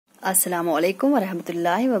Assalamu alaikum wa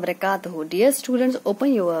rahmatullahi wa barakatuh. Dear students,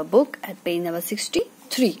 open your book at page number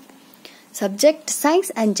 63. Subject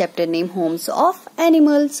Science and chapter name Homes of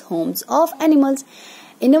Animals. Homes of Animals.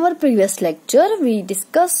 In our previous lecture, we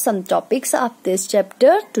discussed some topics of this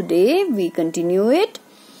chapter. Today, we continue it.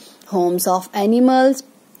 Homes of Animals.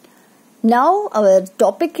 Now, our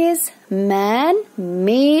topic is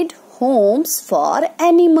man-made homes for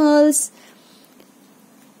animals.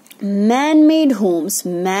 Man-made homes.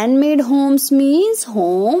 Man-made homes means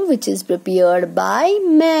home which is prepared by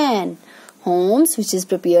man. Homes which is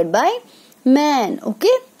prepared by man.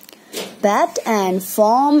 Okay. Pet and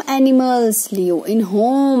farm animals live in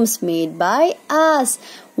homes made by us.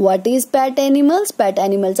 What is pet animals? Pet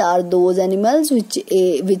animals are those animals which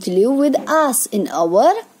live with us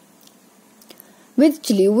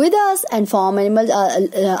and farm animals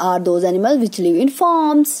are those animals which live in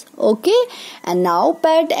farms. Okay, and now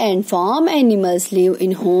pet and farm animals live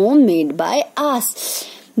in home made by us.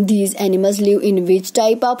 These animals live in which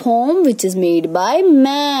type of home? Which is made by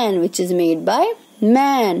man.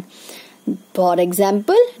 For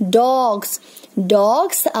example, dogs.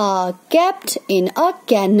 Dogs are kept in a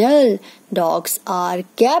kennel. Dogs are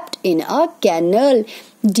kept in a kennel.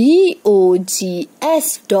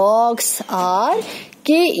 D-O-G-S. Dogs are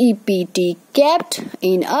K-E-P-T. Kept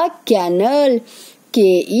in a kennel.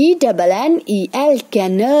 K-E-N-N-E-L.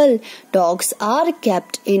 Kennel. Dogs are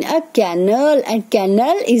kept in a kennel, and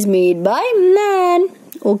kennel is made by man.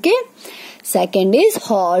 Okay. Second is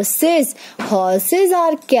horses. Horses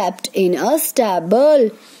are kept in a stable.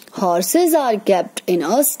 Horses are kept in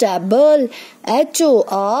a stable.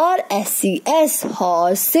 H-O-R-S-E-S.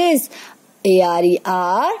 Horses. A-R-E-R-K-E-P-T.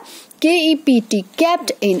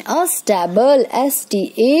 Kept in a stable.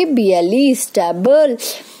 S-T-A-B-L-E. Stable.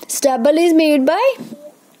 Stable is made by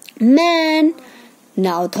man.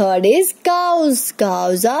 Now third is cows.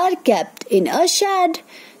 Cows are kept in a shed.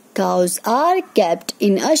 Cows are kept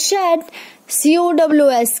in a shed.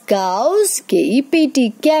 C-O-W-S. Cows.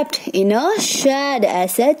 K-E-P-T. Kept in a shed.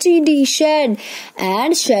 S-H-E-D. Shed.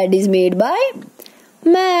 And shed is made by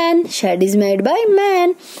man. Shed is made by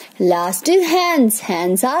man. Last is hens.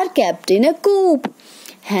 Hens are kept in a coop.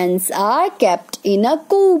 Hens are kept in a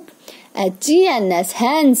coop. H-E-N-S.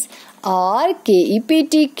 Hens are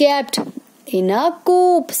K-E-P-T. kept in a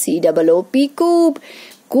coop. C-O-O-P. Coop.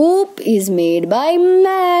 Coop is made by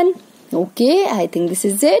man. Okay, I think this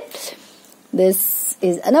is it. This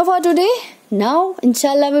is enough for today. Now,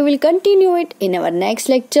 inshallah, we will continue it in our next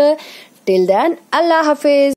lecture. Till then, Allah Hafiz.